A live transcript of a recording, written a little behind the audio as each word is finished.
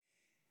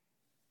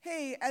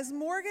Hey, as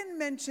Morgan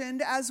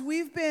mentioned, as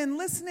we've been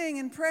listening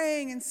and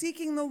praying and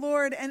seeking the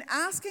Lord and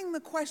asking the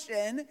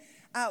question,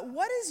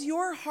 what is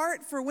your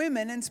heart for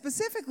women? And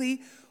specifically,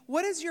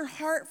 what is your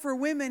heart for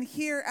women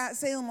here at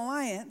Salem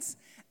Alliance?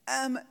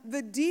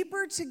 The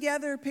Deeper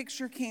Together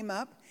picture came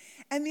up.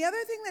 And the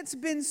other thing that's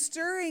been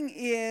stirring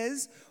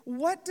is,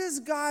 what does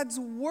God's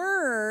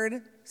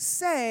word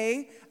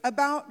say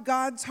about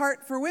God's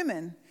heart for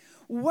women?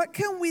 What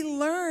can we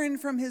learn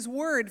from his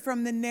word,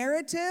 from the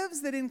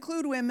narratives that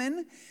include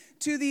women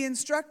to the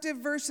instructive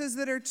verses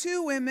that are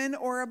to women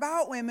or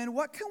about women?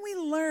 What can we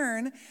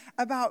learn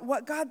about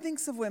what God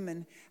thinks of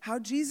women, how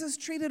Jesus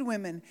treated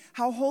women,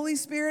 how Holy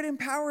Spirit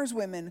empowers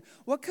women?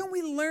 What can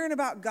we learn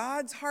about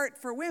God's heart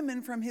for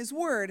women from his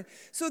word?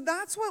 So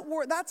that's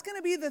going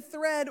to be the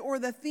thread or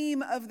the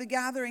theme of the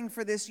gathering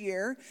for this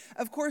year.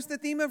 Of course, the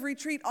theme of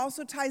retreat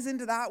also ties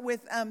into that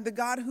with the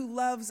God who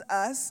loves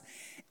us.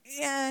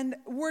 And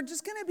we're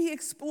just going to be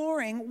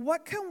exploring,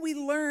 what can we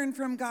learn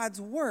from God's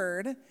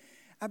word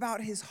about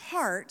his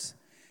heart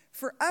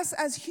for us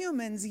as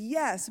humans,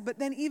 yes, but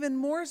then even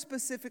more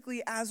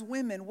specifically as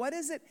women. What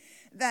is it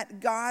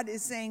that God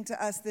is saying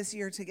to us this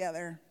year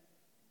together?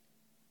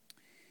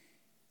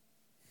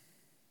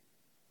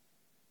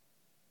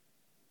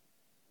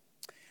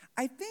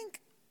 I think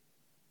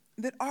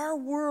that our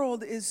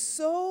world is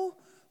so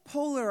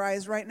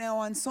polarized right now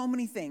on so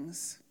many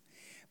things.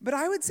 But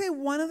I would say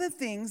one of the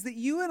things that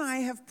you and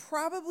I have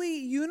probably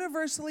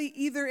universally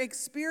either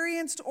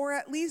experienced or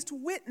at least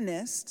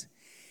witnessed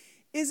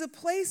is a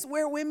place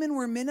where women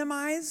were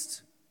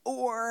minimized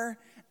or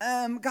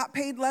got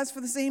paid less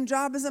for the same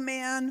job as a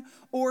man,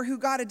 or who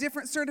got a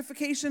different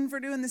certification for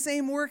doing the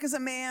same work as a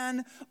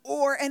man,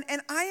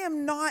 and I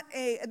am not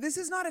this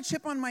is not a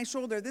chip on my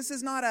shoulder. This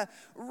is not a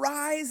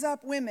rise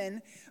up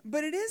women,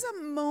 but it is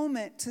a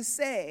moment to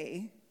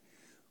say,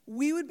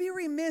 we would be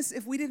remiss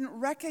if we didn't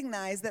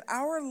recognize that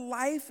our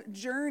life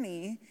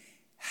journey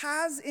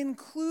has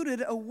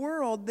included a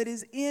world that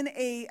is in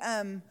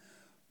a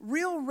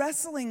real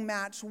wrestling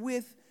match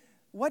with,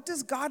 what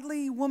does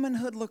godly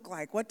womanhood look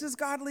like? What does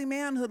godly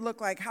manhood look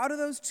like? How do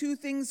those two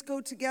things go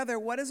together?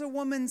 What is a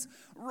woman's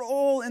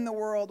role in the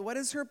world? What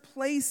is her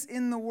place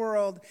in the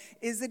world?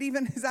 Is that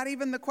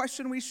even the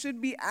question we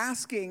should be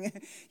asking?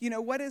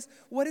 What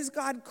is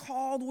God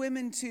called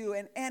women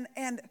to?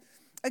 And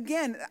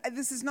again,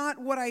 this is not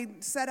what I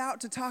set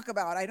out to talk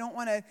about. I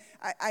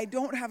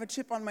don't have a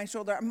chip on my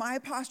shoulder. My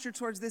posture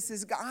towards this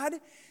is, God,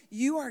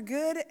 you are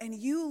good and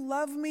you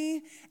love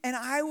me, and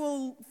I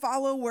will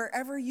follow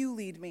wherever you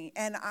lead me.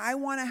 And I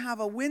want to have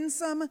a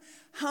winsome,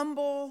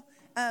 humble,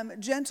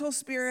 gentle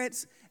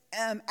spirit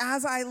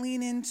as I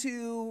lean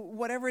into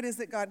whatever it is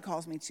that God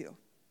calls me to.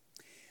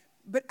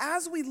 But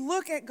as we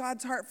look at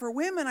God's heart for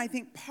women, I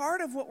think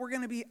part of what we're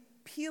going to be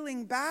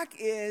peeling back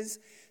is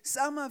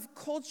some of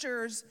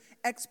culture's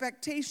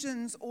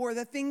expectations, or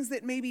the things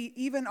that maybe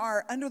even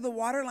are under the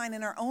waterline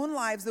in our own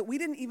lives that we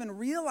didn't even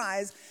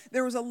realize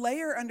there was a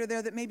layer under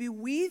there, that maybe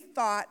we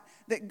thought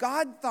that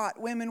God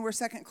thought women were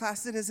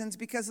second-class citizens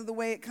because of the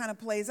way it kind of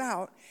plays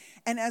out.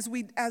 And as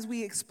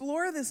we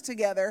explore this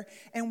together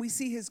and we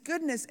see his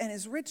goodness and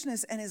his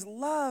richness and his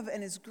love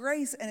and his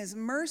grace and his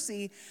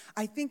mercy,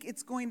 I think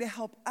it's going to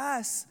help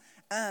us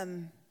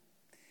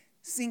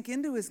sink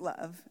into his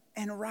love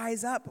and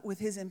rise up with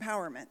his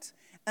empowerment.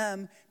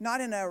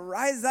 Not in a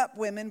rise up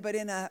women, but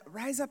in a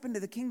rise up into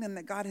the kingdom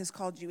that God has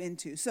called you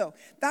into. So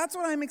that's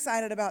what I'm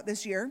excited about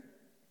this year.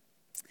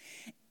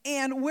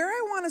 And where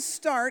I want to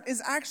start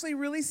is actually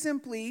really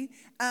simply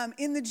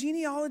in the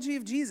genealogy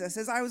of Jesus.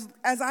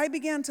 As I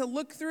began to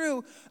look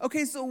through,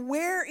 okay, so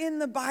where in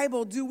the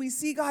Bible do we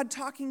see God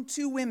talking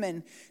to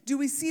women? Do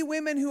we see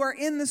women who are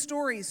in the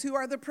stories, who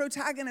are the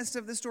protagonists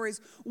of the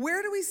stories?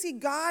 Where do we see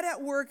God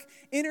at work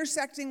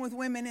intersecting with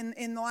women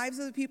in the lives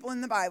of the people in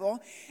the Bible?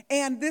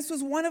 And this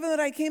was one of them that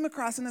I came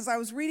across, and as I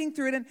was reading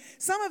through it, and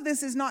some of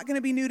this is not going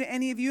to be new to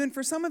any of you, and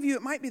for some of you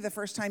it might be the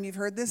first time you've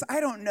heard this. I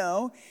don't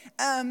know.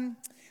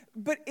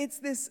 But it's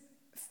this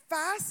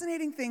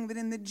fascinating thing that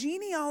in the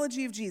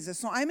genealogy of Jesus,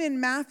 so I'm in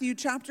Matthew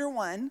chapter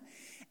 1,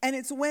 and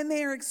it's when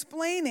they are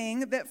explaining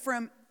that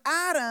from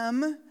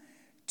Adam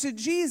to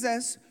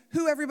Jesus,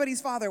 who everybody's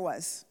father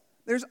was.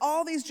 There's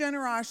all these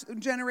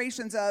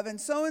generations of,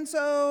 and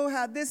so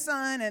had this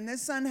son, and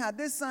this son had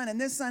this son, and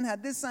this son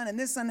had this son, and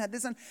this son had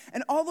this son,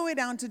 and all the way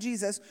down to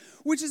Jesus,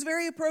 which is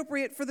very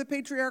appropriate for the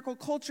patriarchal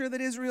culture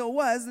that Israel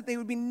was, that they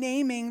would be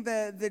naming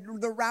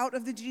the route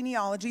of the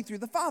genealogy through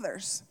the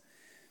fathers.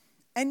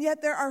 And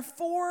yet there are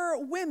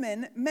 4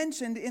 women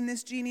mentioned in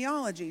this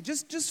genealogy,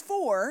 just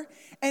 4.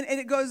 And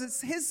it goes,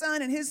 it's his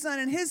son and his son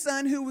and his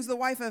son who was the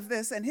wife of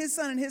this, and his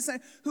son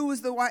who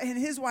was the wife, and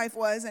his wife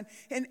was.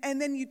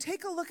 And then you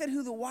take a look at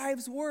who the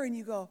wives were and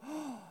you go,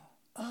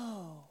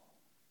 oh,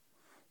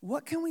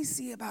 what can we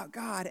see about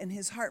God and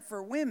his heart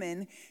for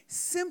women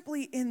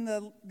simply in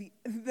the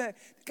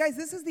guys,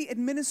 this is the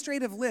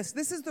administrative list.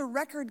 This is the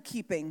record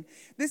keeping.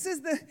 This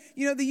is the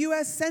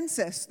U.S.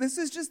 Census. This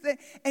is just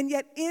and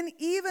yet in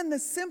even the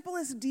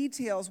simplest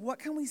details, what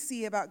can we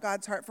see about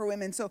God's heart for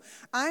women? So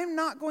I'm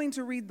not going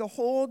to read the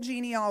whole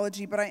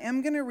genealogy, but I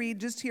am going to read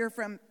just here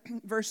from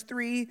verse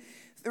 3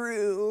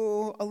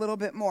 through a little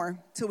bit more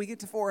till we get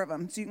to 4 of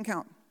them, so you can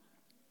count.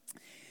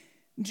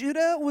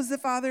 Judah was the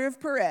father of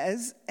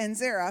Perez and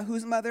Zerah,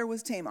 whose mother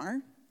was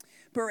Tamar.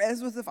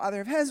 Perez was the father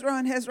of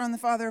Hezron, Hezron the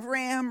father of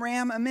Ram,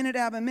 Ram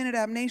Amminadab,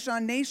 Amminadab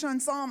Nahshon, Nahshon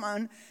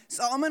Solomon.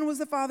 Solomon was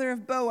the father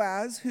of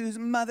Boaz, whose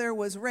mother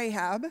was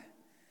Rahab.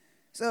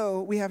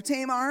 So we have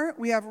Tamar,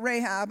 we have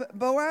Rahab.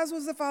 Boaz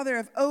was the father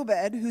of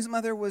Obed, whose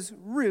mother was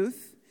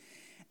Ruth.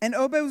 And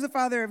Obed was the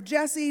father of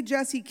Jesse,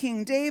 Jesse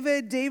King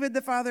David, David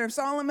the father of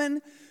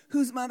Solomon,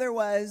 whose mother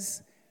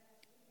was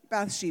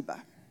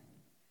Bathsheba.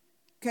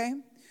 Okay?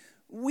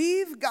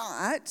 We've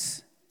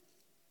got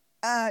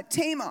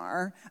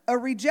Tamar, a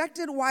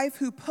rejected wife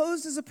who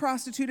posed as a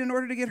prostitute in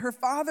order to get her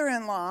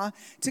father-in-law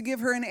to give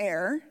her an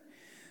heir.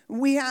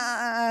 We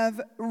have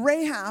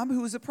Rahab,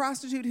 who was a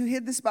prostitute who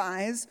hid the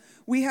spies.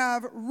 We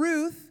have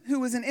Ruth, who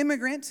was an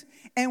immigrant.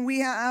 And we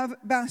have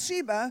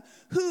Bathsheba,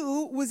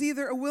 who was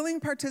either a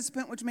willing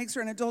participant, which makes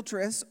her an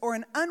adulteress, or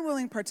an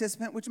unwilling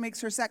participant, which makes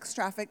her sex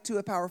trafficked to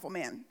a powerful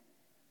man.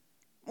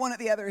 One or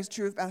the other is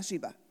true of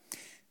Bathsheba.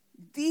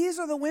 These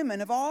are the women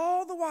of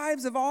all the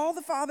wives, of all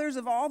the fathers,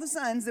 of all the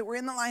sons that were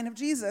in the line of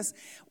Jesus.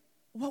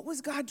 What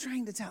was God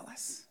trying to tell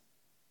us?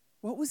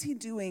 What was he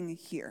doing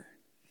here?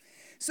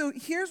 So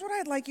here's what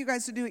I'd like you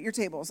guys to do at your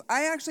tables.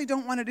 I actually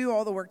don't want to do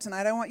all the work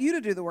tonight. I want you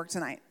to do the work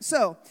tonight.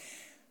 So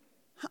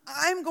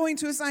I'm going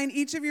to assign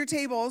each of your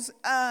tables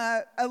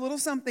a little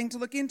something to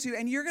look into,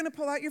 and you're going to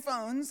pull out your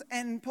phones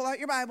and pull out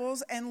your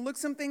Bibles and look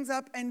some things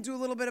up and do a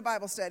little bit of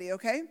Bible study,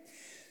 okay?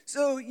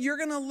 So you're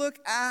going to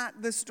look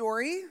at the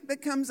story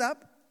that comes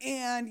up,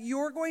 and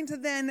you're going to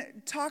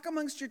then talk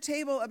amongst your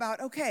table about,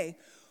 okay,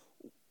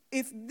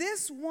 if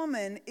this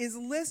woman is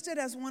listed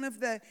as one of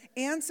the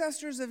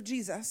ancestors of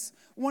Jesus,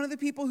 one of the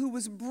people who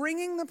was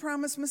bringing the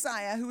promised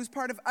Messiah, who was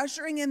part of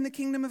ushering in the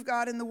kingdom of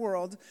God in the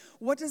world,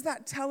 what does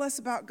that tell us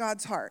about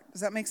God's heart? Does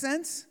that make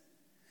sense?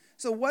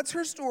 So what's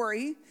her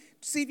story?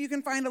 See if you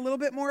can find a little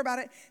bit more about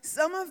it.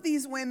 Some of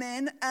these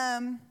women,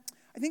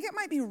 I think it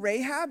might be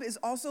Rahab is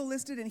also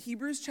listed in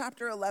Hebrews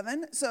chapter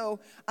 11.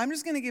 So I'm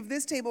just going to give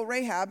this table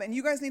Rahab, and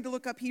you guys need to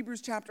look up Hebrews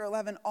chapter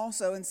 11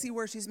 also and see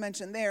where she's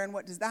mentioned there and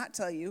what does that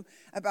tell you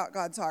about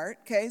God's heart.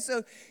 Okay,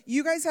 so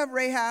you guys have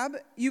Rahab.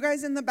 You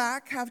guys in the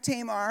back have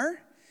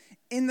Tamar.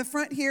 In the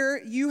front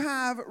here, you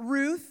have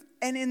Ruth.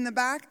 And in the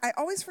back, I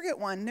always forget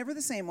one, never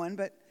the same one,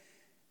 but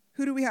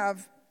who do we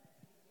have?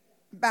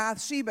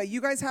 Bathsheba.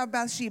 You guys have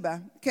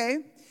Bathsheba, okay?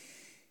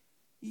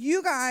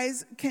 You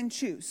guys can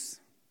choose.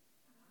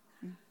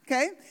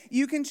 Okay?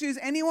 You can choose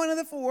any one of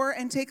the 4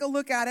 and take a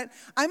look at it.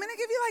 I'm going to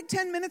give you like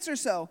 10 minutes or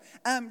so.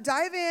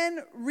 Dive in,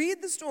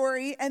 read the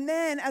story, and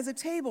then as a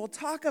table,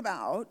 talk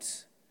about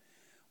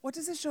what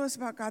does this show us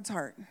about God's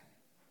heart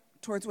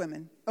towards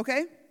women.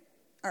 Okay?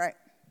 All right.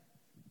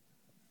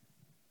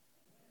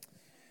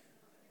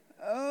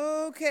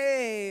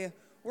 Okay.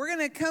 We're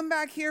going to come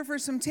back here for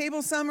some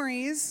table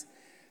summaries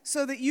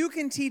so that you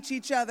can teach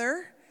each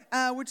other.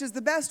 Which is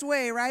the best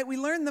way, right? We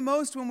learn the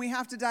most when we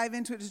have to dive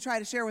into it to try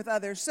to share with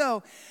others.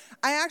 So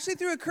I actually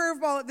threw a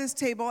curveball at this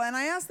table, and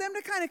I asked them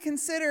to kind of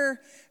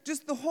consider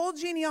just the whole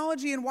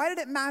genealogy and why did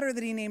it matter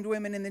that he named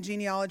women in the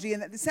genealogy.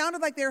 And it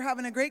sounded like they were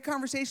having a great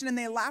conversation, and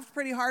they laughed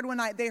pretty hard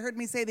when they heard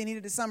me say they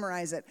needed to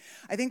summarize it.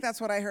 I think that's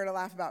what I heard a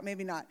laugh about,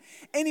 maybe not.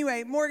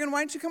 Anyway, Morgan,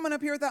 why don't you come on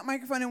up here with that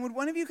microphone, and would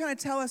one of you kind of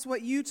tell us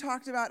what you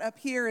talked about up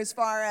here as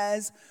far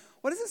as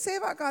what does it say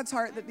about God's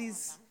heart that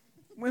these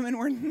women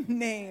were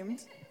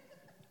named?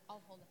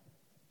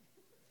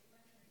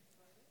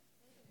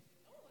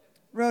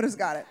 Rhoda's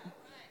got it.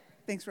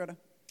 Thanks, Rhoda.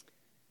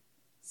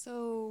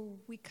 So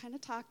we kind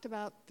of talked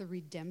about the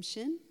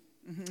redemption.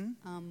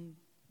 Mm-hmm.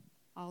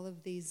 All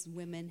of these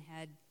women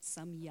had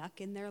some yuck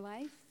in their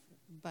life,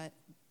 but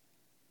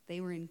they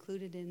were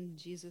included in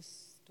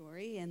Jesus'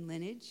 story and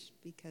lineage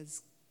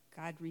because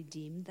God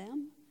redeemed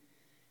them.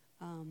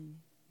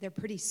 They're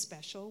pretty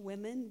special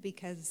women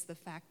because the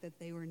fact that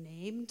they were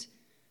named.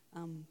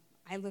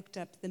 I looked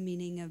up the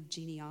meaning of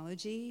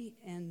genealogy,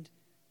 and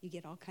you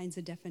get all kinds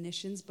of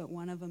definitions, but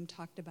one of them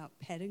talked about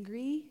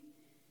pedigree.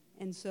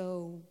 And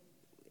so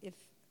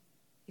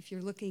if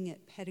you're looking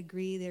at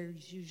pedigree,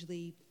 there's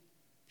usually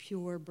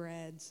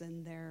purebreds,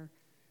 and they're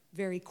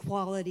very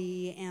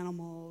quality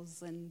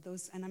animals, and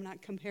I'm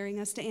not comparing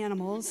us to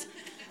animals,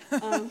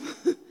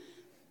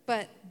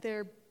 but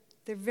they're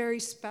very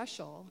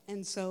special.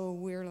 And so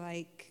we're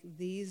like,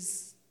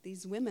 these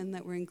women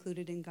that were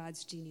included in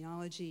God's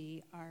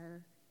genealogy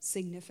are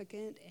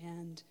significant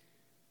and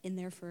in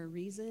there for a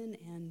reason,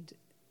 and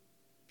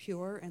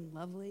pure and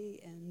lovely.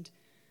 And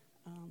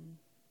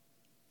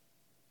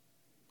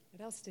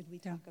what else did we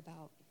talk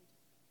about?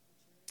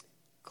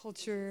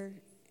 Culture,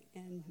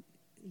 and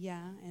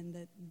and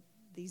that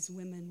these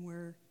women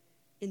were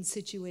in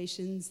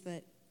situations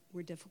that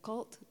were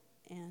difficult,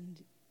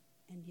 and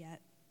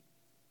yet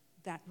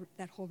that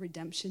whole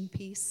redemption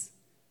piece,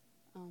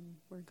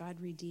 where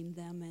God redeemed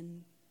them,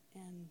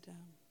 and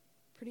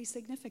pretty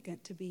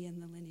significant to be in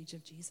the lineage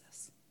of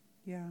Jesus.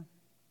 Yeah,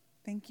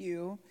 thank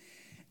you.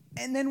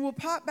 And then we'll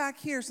pop back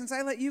here, since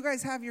I let you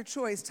guys have your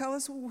choice. Tell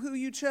us who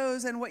you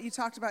chose and what you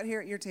talked about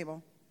here at your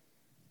table.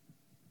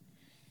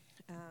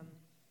 Sure.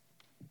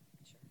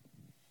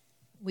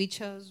 We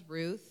chose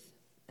Ruth,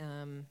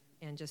 and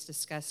just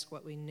discussed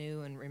what we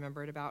knew and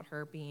remembered about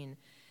her being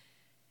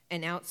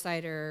an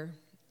outsider,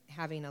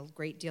 having a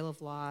great deal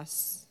of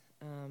loss,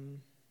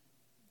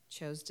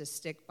 chose to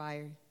stick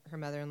by her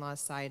mother-in-law's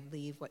side,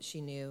 leave what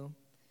she knew.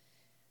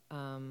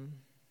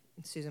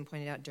 Susan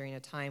pointed out during a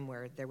time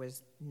where there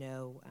was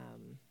no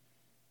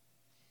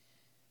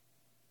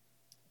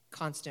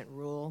constant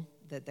rule,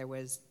 that there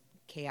was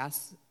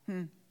chaos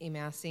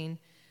amassing,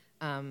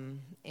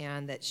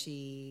 and that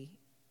she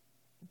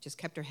just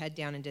kept her head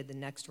down and did the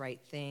next right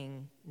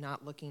thing,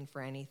 not looking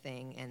for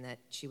anything, and that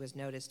she was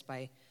noticed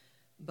by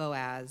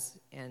Boaz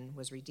and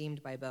was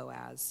redeemed by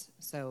Boaz.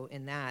 So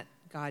in that,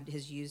 God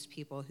has used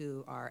people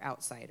who are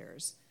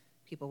outsiders,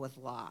 people with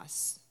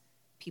loss,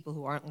 people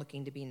who aren't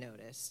looking to be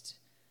noticed.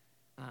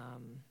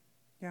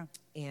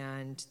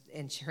 And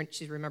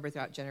she's remembered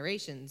throughout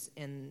generations.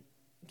 And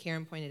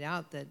Karen pointed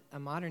out that a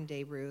modern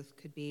day Ruth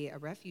could be a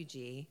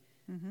refugee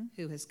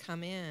who has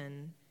come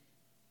in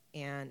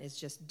and is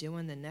just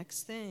doing the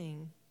next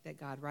thing that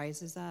God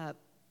rises up.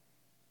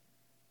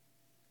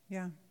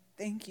 Yeah,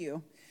 thank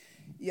you.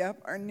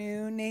 Yep, our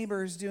new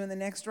neighbors doing the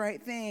next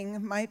right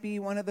thing might be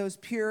one of those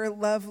pure,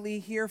 lovely,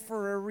 here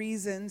for a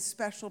reason,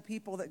 special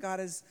people that God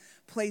has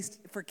placed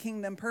for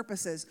kingdom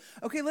purposes.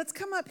 Okay, let's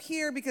come up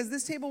here, because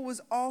this table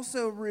was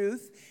also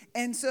Ruth.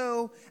 And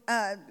so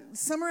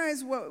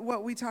summarize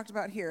what we talked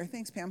about here.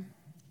 Thanks, Pam.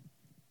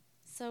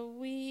 So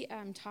we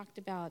talked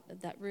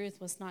about that Ruth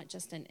was not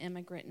just an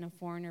immigrant and a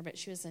foreigner, but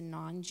she was a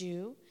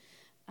non-Jew.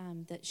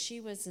 That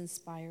she was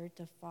inspired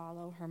to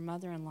follow her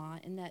mother-in-law,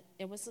 and that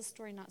it was a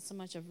story not so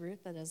much of Ruth,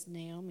 but as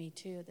Naomi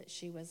too, that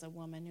she was a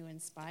woman who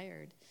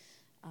inspired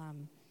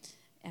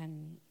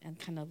and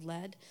kind of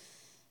led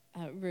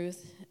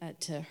Ruth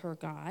to her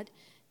God,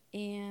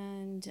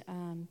 and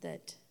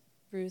that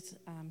Ruth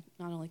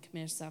not only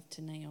committed herself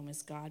to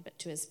Naomi's God, but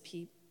to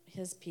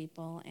his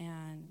people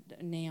and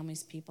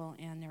Naomi's people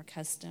and their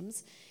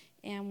customs.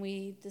 And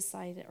we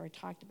decided or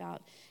talked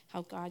about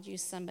how God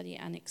used somebody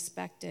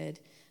unexpected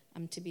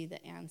to be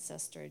the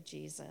ancestor of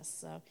Jesus.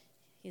 So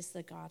he's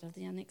the God of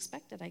the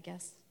unexpected, I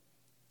guess.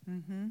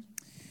 Mm-hmm.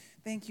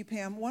 Thank you,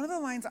 Pam. One of the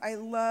lines I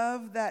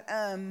love that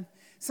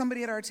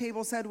somebody at our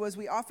table said was,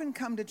 we often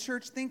come to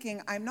church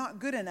thinking, I'm not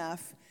good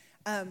enough,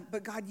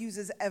 but God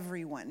uses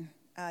everyone,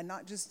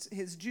 not just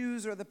his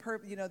Jews or the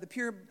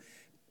purebreds,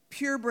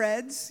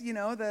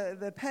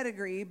 the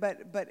pedigree,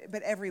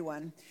 but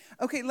everyone.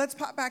 Okay, let's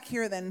pop back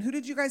here then. Who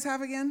did you guys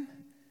have again?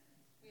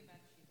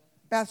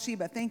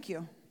 Bathsheba, thank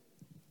you.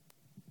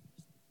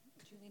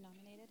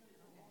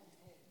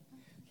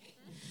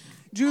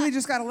 Julie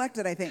just got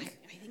elected, I think.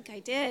 I think I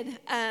did.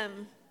 I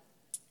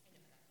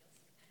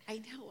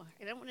know.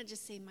 I don't want to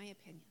just say my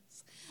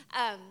opinions.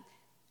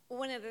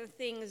 One of the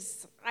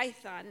things I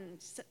thought, and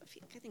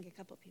I think a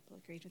couple of people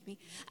agreed with me,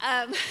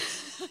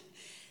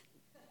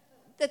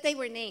 that they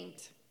were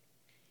named.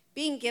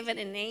 Being given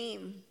a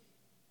name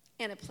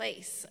and a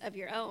place of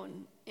your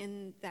own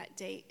in that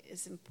day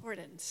is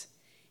important.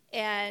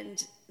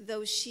 And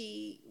though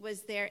she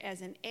was there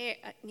as an heir,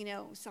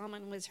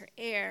 Solomon was her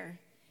heir,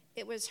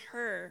 it was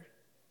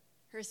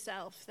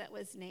herself that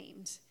was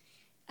named,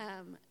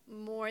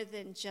 more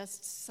than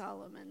just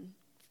Solomon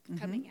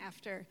coming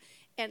after.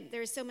 And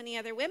there's so many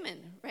other women,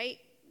 right,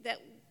 that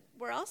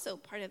were also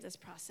part of this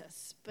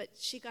process. But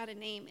she got a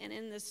name, and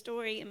in the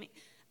story,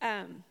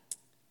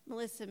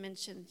 Melissa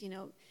mentioned,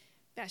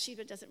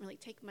 Bathsheba doesn't really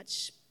take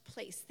much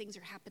place. Things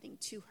are happening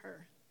to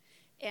her,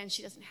 and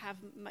she doesn't have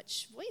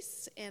much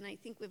voice. And I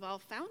think we've all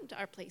found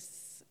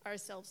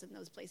ourselves in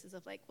those places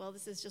of like, well,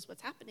 this is just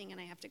what's happening, and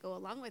I have to go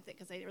along with it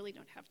because I really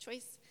don't have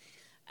choice.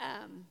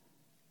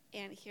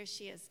 And here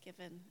she is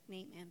given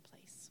name and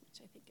place, which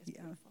I think is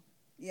beautiful.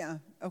 Yeah,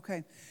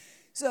 okay.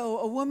 So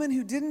a woman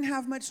who didn't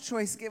have much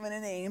choice given a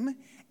name,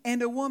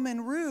 and a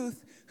woman,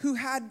 Ruth, who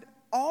had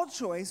all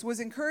choice, was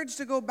encouraged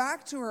to go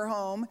back to her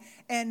home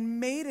and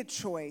made a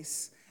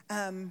choice.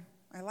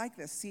 I like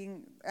this.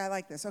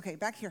 Okay,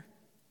 back here.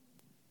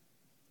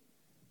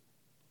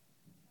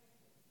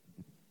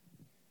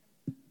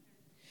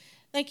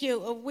 Thank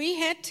you. We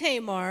had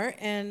Tamar,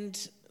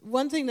 and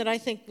one thing that I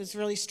think was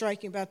really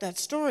striking about that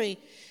story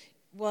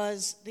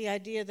was the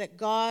idea that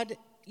God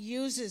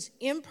uses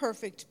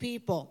imperfect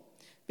people,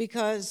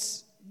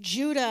 because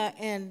Judah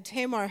and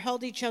Tamar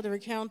held each other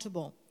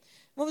accountable.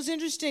 What was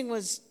interesting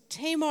was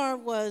Tamar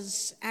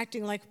was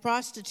acting like a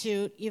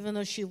prostitute, even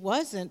though she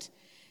wasn't,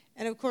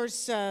 and of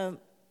course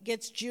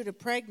gets Judah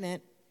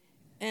pregnant.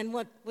 And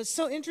what was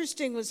so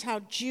interesting was how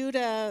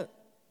Judah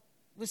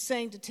was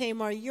saying to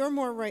Tamar, "You're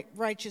more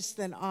righteous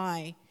than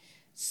I."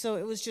 So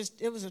it was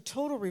a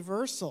total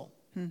reversal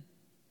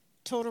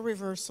Total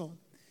reversal.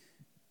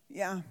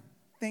 Yeah.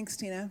 Thanks,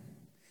 Tina.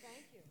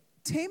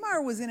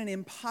 Tamar was in an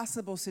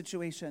impossible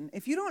situation.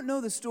 If you don't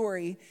know the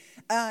story,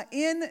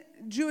 in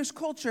Jewish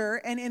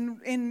culture and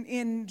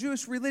in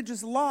Jewish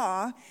religious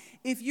law,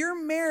 if you're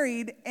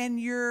married and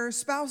your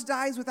spouse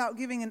dies without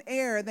giving an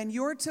heir, then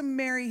you're to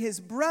marry his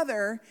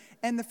brother,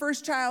 and the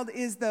first child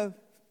is the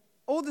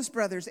oldest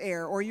brother's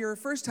heir or your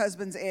first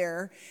husband's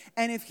heir.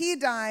 And if he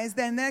dies,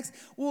 then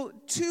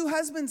two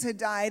husbands had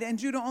died and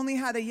Judah only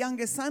had a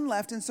youngest son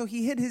left, and so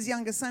he hid his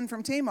youngest son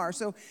from Tamar.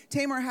 So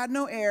Tamar had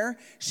no heir.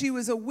 She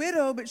was a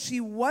widow, but she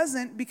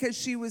wasn't, because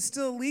she was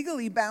still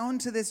legally bound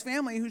to this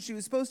family who she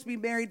was supposed to be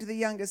married to the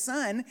youngest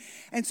son.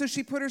 And so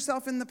she put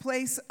herself in the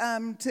place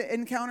to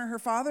encounter her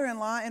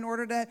father-in-law in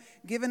order to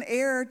give an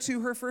heir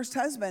to her first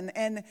husband.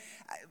 And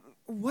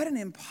what an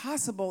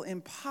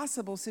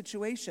impossible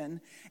situation.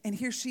 And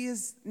here she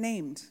is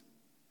named.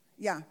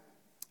 Yeah.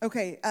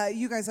 Okay,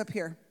 you guys up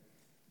here.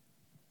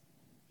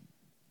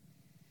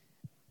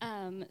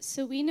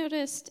 So we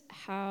noticed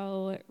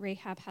how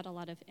Rahab had a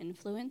lot of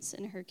influence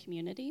in her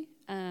community.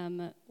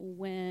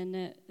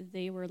 When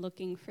they were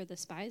looking for the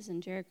spies in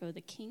Jericho,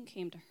 the king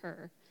came to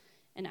her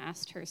and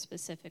asked her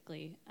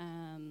specifically.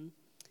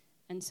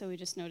 And so we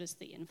just noticed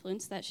the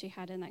influence that she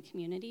had in that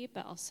community,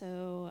 but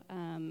also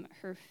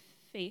her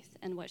faith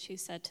and what she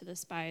said to the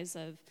spies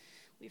of,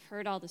 we've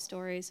heard all the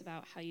stories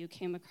about how you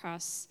came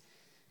across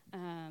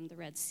the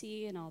Red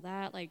Sea and all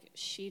that. Like,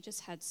 she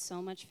just had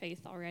so much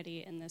faith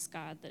already in this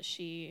God that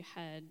she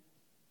had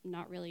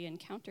not really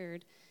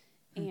encountered.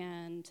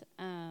 And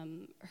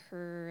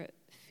her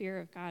fear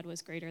of God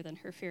was greater than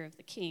her fear of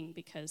the king,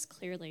 because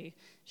clearly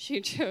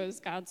she chose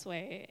God's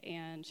way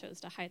and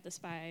chose to hide the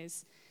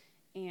spies,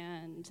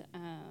 and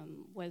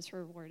was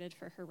rewarded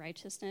for her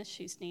righteousness.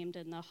 She's named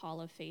in the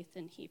Hall of Faith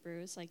in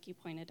Hebrews, like you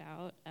pointed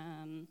out.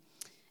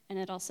 And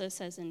it also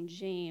says in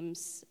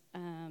James,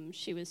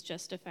 she was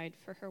justified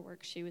for her work.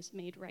 She was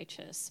made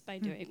righteous by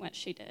doing what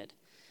she did.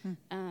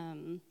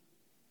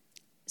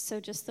 So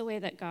just the way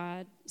that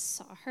God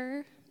saw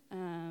her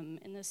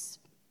in this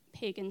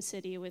pagan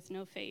city with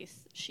no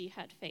faith, she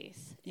had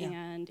faith. Yeah.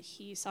 And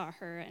he saw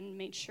her and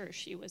made sure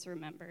she was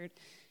remembered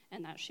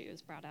and that she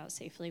was brought out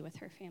safely with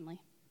her family.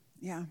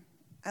 Yeah,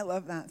 I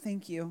love that.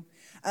 Thank you.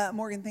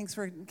 Morgan, thanks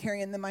for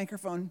carrying the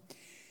microphone.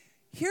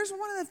 Here's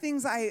one of the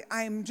things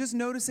I'm just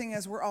noticing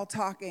as we're all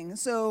talking.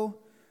 So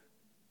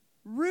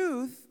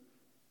Ruth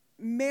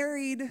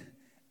married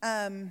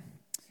an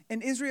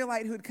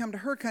Israelite who had come to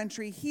her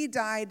country. He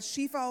died.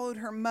 She followed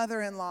her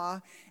mother-in-law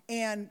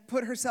and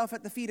put herself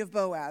at the feet of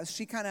Boaz.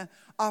 She kind of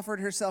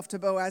offered herself to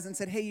Boaz and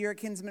said, hey, you're a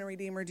kinsman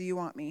redeemer. Do you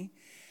want me?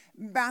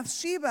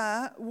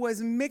 Bathsheba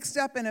was mixed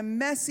up in a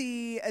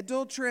messy,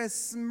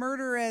 adulterous,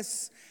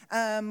 murderous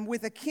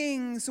with a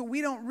king, so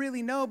we don't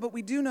really know, but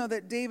we do know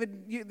that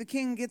David, the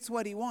king, gets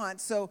what he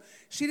wants, so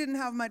she didn't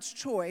have much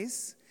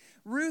choice.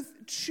 Ruth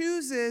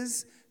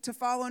chooses to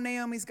follow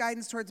Naomi's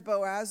guidance towards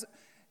Boaz.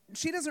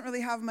 She doesn't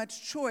really have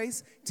much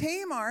choice.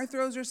 Tamar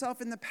throws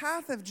herself in the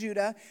path of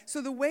Judah.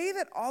 So the way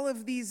that all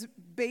of these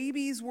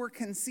babies were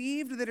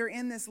conceived that are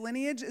in this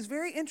lineage is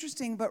very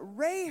interesting, but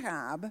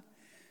Rahab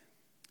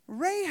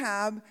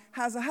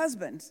has a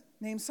husband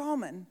named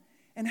Solomon.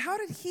 And how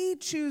did he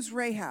choose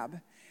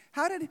Rahab?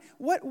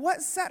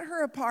 What set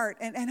her apart?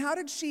 And how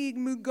did she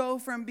go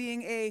from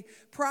being a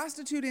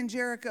prostitute in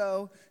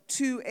Jericho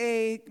to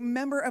a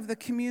member of the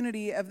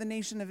community of the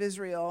nation of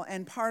Israel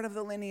and part of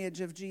the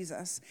lineage of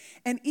Jesus?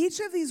 And each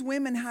of these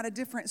women had a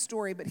different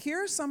story, but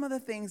here are some of the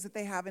things that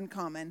they have in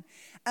common.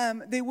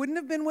 They wouldn't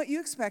have been what you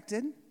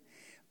expected.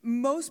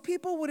 Most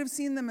people would have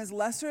seen them as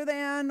lesser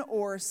than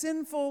or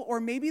sinful or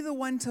maybe the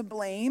one to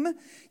blame.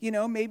 You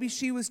know, maybe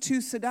she was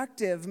too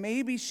seductive.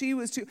 Maybe she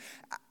was too,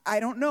 I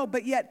don't know.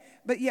 But yet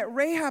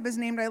Rahab is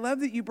named. I love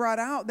that you brought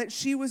out that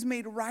she was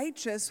made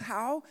righteous.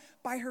 How?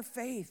 By her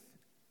faith.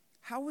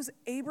 How was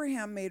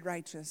Abraham made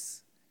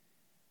righteous?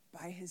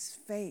 By his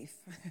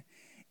faith.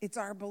 It's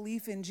our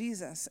belief in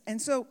Jesus.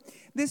 And so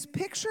this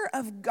picture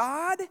of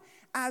God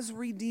as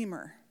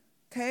Redeemer,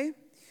 okay?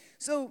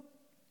 So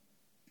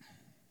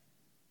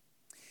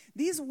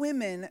these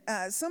women,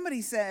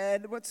 somebody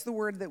said, what's the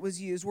word that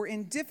was used, were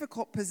in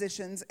difficult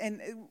positions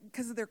and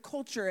because of their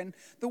culture and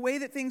the way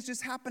that things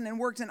just happened and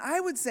worked. And I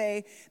would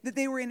say that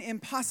they were in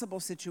impossible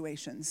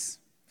situations.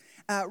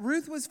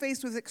 Ruth was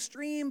faced with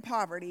extreme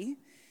poverty.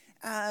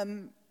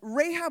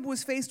 Rahab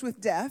was faced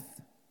with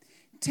death.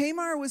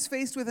 Tamar was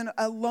faced with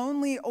a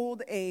lonely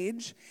old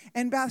age,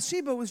 and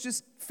Bathsheba was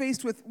just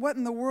faced with, what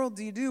in the world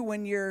do you do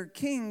when your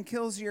king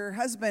kills your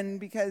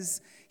husband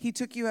because he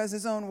took you as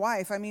his own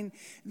wife? I mean,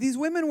 these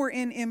women were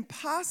in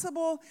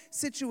impossible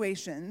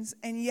situations,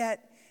 and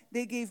yet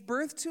they gave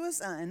birth to a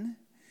son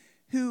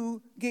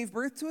who gave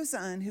birth to a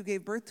son who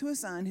gave birth to a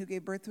son who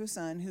gave birth to a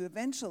son who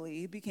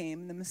eventually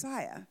became the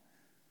Messiah.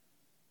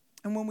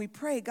 And when we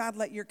pray, God,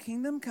 let your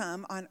kingdom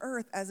come on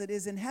earth as it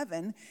is in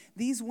heaven,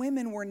 these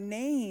women were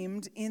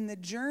named in the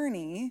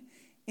journey,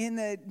 in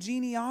the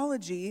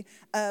genealogy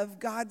of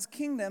God's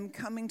kingdom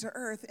coming to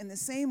earth in the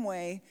same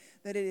way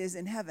that it is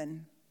in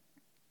heaven.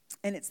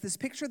 And it's this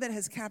picture that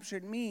has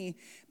captured me,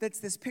 that's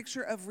this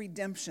picture of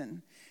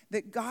redemption.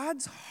 That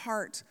God's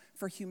heart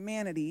for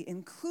humanity,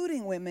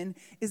 including women,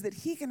 is that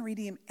he can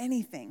redeem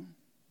anything.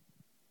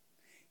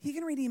 He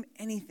can redeem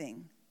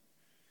anything.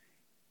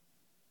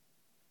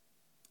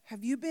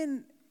 Have you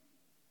been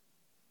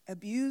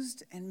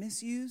abused and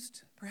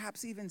misused,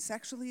 perhaps even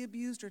sexually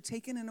abused or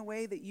taken in a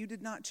way that you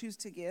did not choose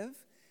to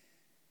give?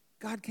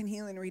 God can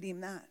heal and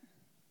redeem that.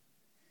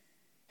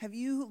 Have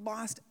you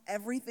lost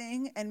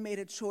everything and made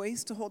a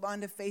choice to hold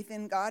on to faith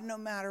in God no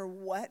matter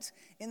what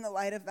in the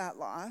light of that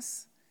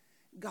loss?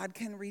 God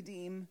can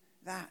redeem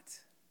that.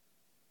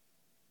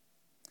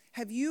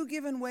 Have you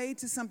given way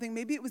to something,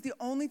 maybe it was the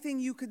only thing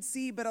you could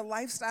see, but a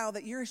lifestyle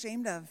that you're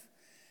ashamed of,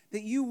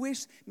 that you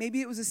wish, maybe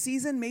it was a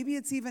season, maybe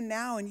it's even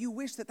now, and you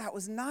wish that that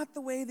was not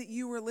the way that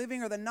you were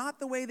living or not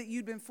the way that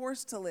you'd been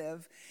forced to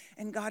live,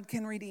 and God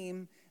can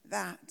redeem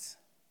that.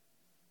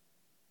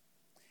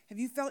 Have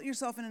you felt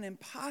yourself in an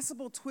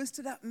impossible,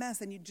 twisted up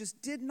mess and you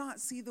just did not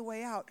see the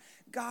way out?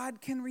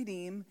 God can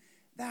redeem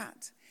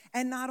that.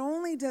 And not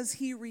only does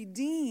he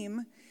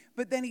redeem,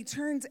 but then he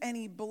turns and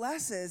he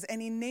blesses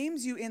and he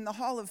names you in the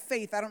hall of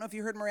faith. I don't know if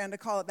you heard Miranda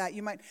call it that.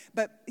 You might,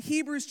 but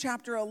Hebrews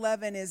chapter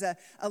 11 is a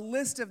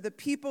list of the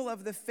people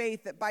of the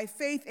faith, that by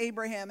faith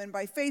Abraham, and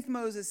by faith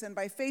Moses, and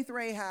by faith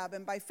Rahab,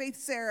 and by faith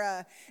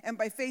Sarah, and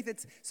by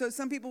faith so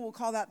some people will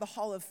call that the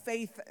hall of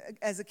faith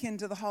as akin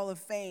to the hall of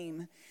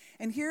fame.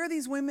 And here are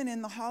these women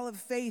in the hall of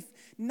faith,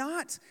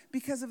 not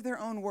because of their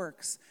own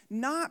works,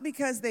 not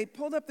because they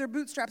pulled up their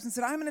bootstraps and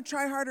said, I'm going to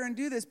try harder and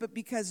do this, but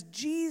because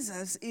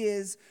Jesus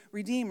is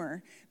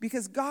Redeemer.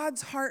 Because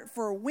God's heart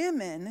for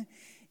women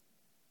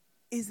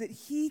is that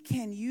he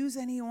can use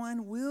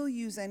anyone, will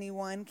use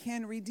anyone,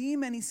 can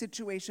redeem any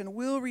situation,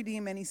 will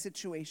redeem any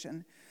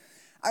situation.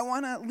 I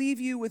want to leave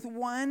you with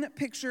one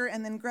picture,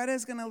 and then Greta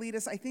is going to lead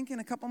us, I think, in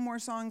a couple more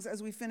songs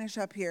as we finish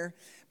up here.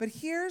 But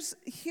here's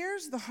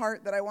the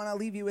heart that I want to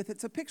leave you with.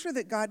 It's a picture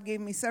that God gave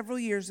me several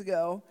years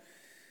ago.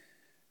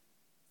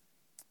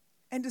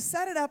 And to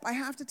set it up, I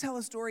have to tell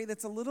a story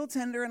that's a little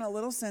tender and a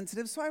little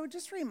sensitive. So I would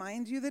just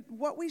remind you that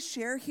what we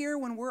share here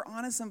when we're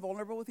honest and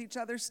vulnerable with each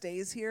other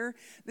stays here.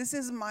 This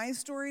is my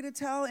story to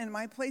tell in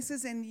my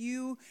places, and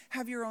you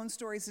have your own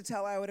stories to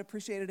tell. I would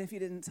appreciate it if you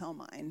didn't tell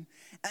mine.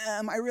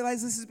 I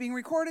realize this is being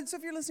recorded, so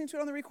if you're listening to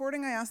it on the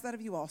recording, I ask that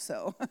of you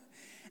also.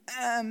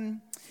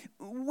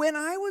 When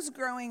I was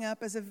growing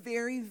up as a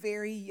very,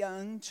 very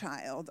young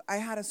child, I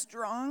had a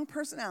strong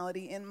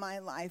personality in my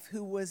life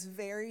who was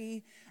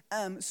very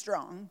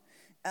strong.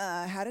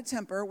 Had a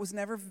temper, was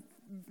never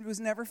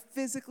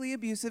physically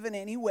abusive in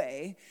any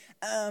way.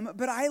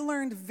 But I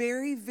learned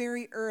very,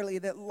 very early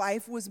that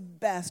life was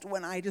best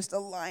when I just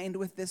aligned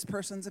with this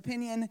person's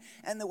opinion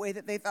and the way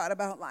that they thought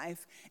about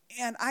life.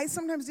 And I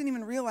sometimes didn't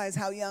even realize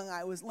how young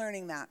I was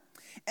learning that.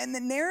 And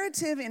the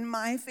narrative in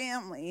my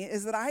family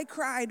is that I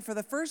cried for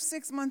the first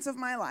 6 months of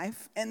my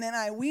life, and then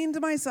I weaned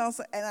myself,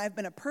 and I've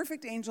been a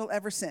perfect angel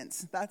ever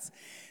since. That's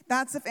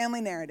the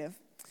family narrative.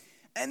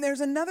 And there's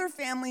another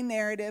family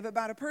narrative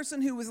about a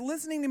person who was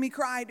listening to me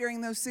cry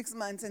during those 6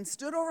 months and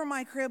stood over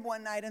my crib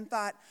one night and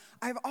thought,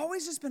 I've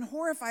always just been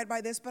horrified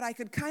by this, but I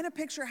could kind of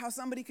picture how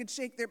somebody could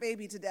shake their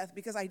baby to death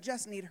because I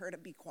just need her to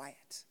be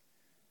quiet.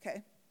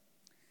 Okay?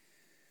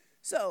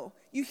 So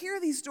you hear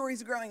these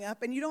stories growing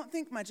up and you don't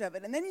think much of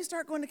it. And then you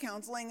start going to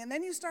counseling, and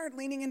then you start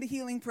leaning into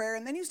healing prayer,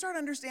 and then you start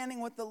understanding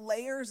what the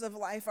layers of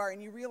life are,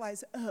 and you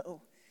realize, oh,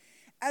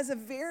 as a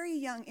very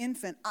young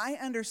infant, I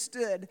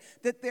understood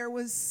that there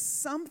was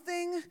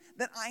something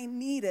that I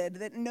needed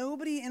that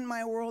nobody in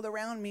my world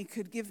around me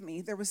could give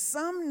me. There was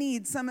some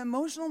need, some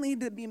emotional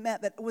need to be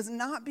met that was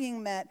not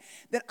being met,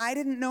 that I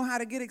didn't know how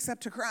to get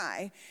except to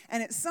cry.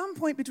 And at some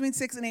point between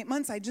 6 and 8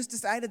 months, I just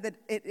decided that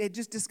it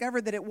just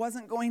discovered that it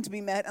wasn't going to be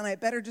met, and I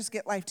better just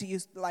get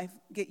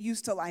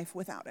used to life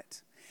without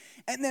it.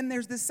 And then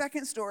there's the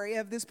second story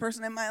of this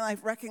person in my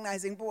life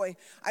recognizing, boy,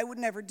 I would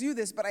never do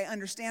this, but I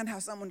understand how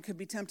someone could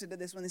be tempted to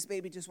this when this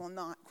baby just will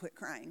not quit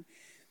crying.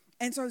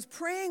 And so I was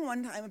praying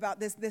one time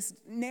about this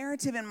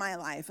narrative in my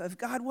life of,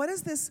 God, what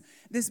is this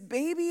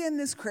baby in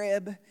this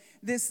crib,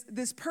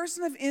 this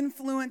person of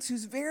influence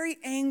who's very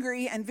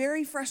angry and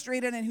very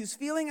frustrated and who's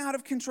feeling out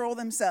of control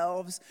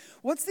themselves?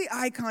 What's the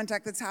eye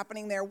contact that's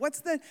happening there?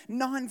 What's the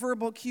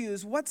nonverbal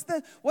cues? What's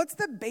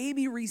the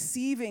baby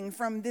receiving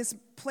from this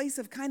place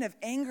of kind of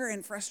anger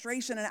and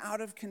frustration and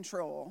out of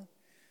control?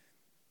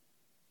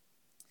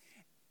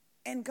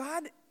 And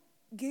God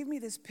gave me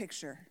this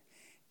picture.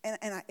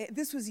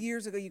 This was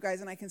years ago, you guys,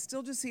 and I can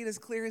still just see it as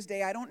clear as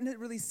day. I don't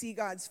really see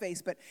God's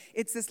face, but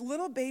it's this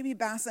little baby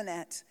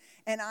bassinet,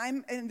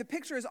 and the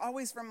picture is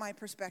always from my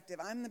perspective.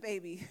 I'm the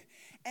baby,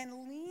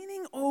 and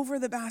leaning over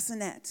the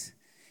bassinet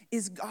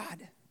is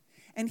God,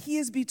 and he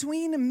is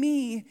between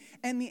me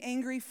and the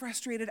angry,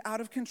 frustrated, out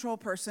of control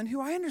person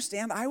who I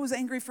understand. I was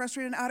angry,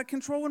 frustrated, and out of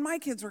control when my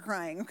kids were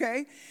crying,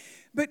 okay?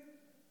 But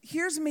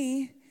here's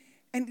me.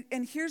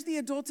 And here's the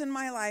adult in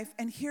my life,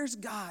 and here's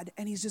God,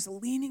 and he's just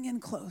leaning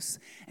in close,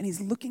 and he's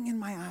looking in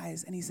my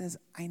eyes, and he says,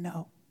 I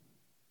know.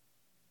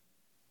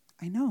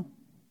 I know.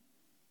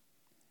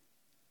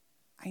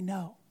 I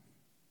know.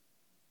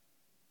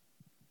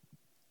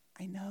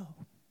 I know.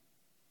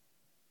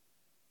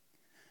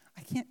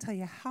 I can't tell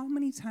you how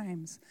many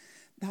times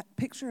that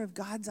picture of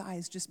God's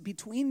eyes just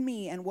between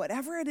me and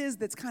whatever it is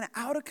that's kind of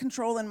out of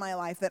control in my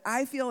life that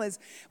I feel is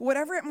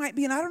whatever it might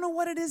be, and I don't know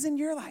what it is in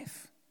your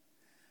life.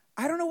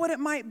 I don't know what it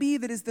might be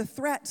that is the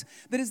threat,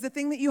 that is the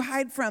thing that you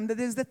hide from, that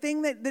is the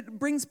thing that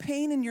brings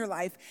pain in your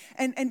life.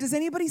 And does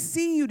anybody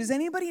see you? Does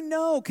anybody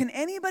know? Can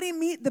anybody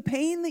meet the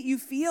pain that you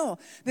feel?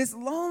 This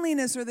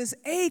loneliness or this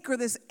ache or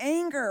this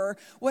anger or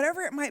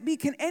whatever it might be.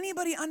 Can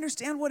anybody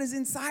understand what is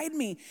inside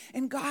me?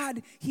 And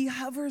God, he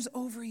hovers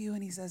over you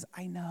and he says,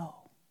 I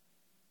know.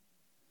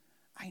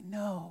 I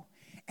know.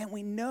 And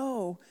we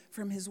know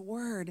from his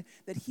word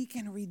that he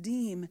can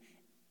redeem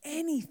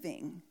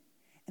anything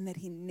and that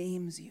he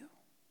names you.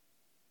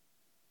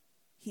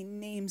 He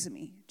names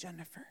me,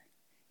 Jennifer.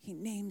 He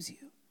names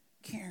you,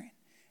 Karen, and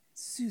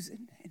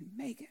Susan, and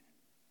Megan,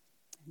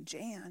 and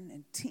Jan,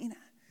 and Tina,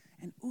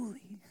 and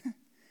Uli.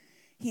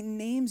 He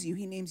names you.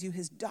 He names you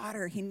his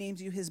daughter. He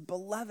names you his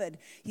beloved.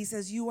 He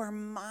says, you are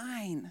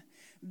mine.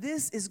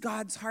 This is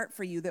God's heart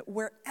for you, that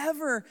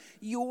wherever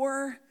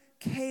your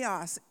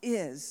chaos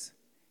is,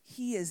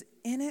 he is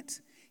in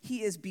it.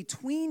 He is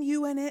between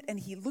you and it, and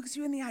he looks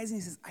you in the eyes and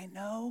he says, I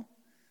know.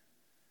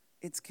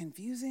 It's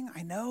confusing.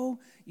 I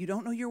know you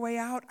don't know your way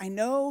out. I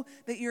know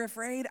that you're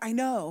afraid. I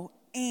know.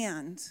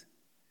 And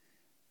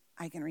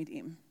I can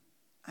redeem.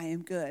 I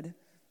am good.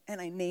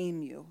 And I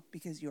name you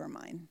because you are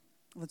mine.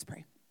 Let's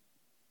pray.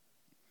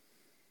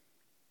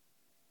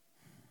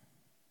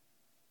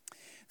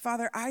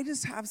 Father, I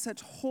just have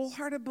such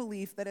wholehearted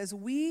belief that as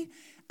we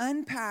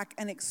unpack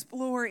and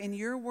explore in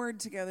your word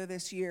together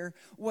this year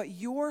what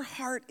your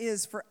heart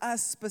is for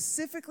us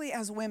specifically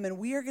as women,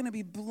 we are going to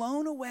be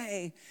blown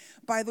away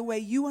by the way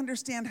you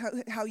understand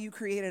how you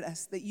created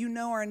us, that you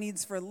know our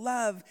needs for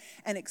love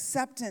and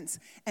acceptance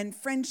and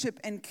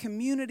friendship and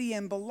community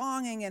and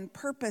belonging and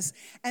purpose,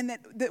 and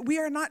that we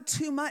are not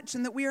too much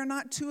and that we are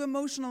not too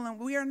emotional and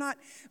we're not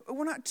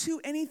too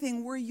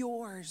anything. We're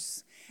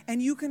yours, and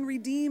you can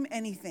redeem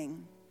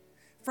anything.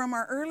 From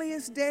our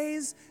earliest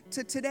days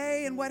to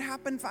today and what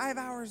happened 5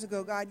 hours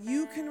ago, God,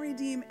 you can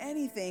redeem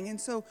anything. And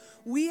so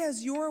we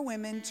as your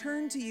women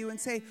turn to you and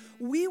say,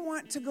 we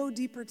want to go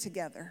deeper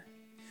together.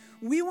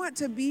 We want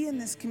to be in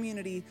this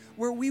community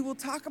where we will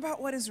talk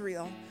about what is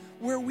real,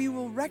 where we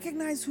will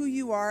recognize who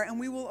you are, and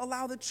we will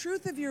allow the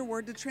truth of your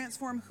word to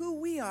transform who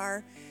we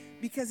are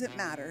because it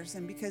matters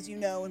and because you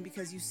know and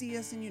because you see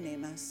us and you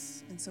name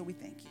us. And so we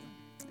thank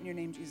you. In your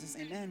name, Jesus,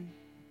 amen.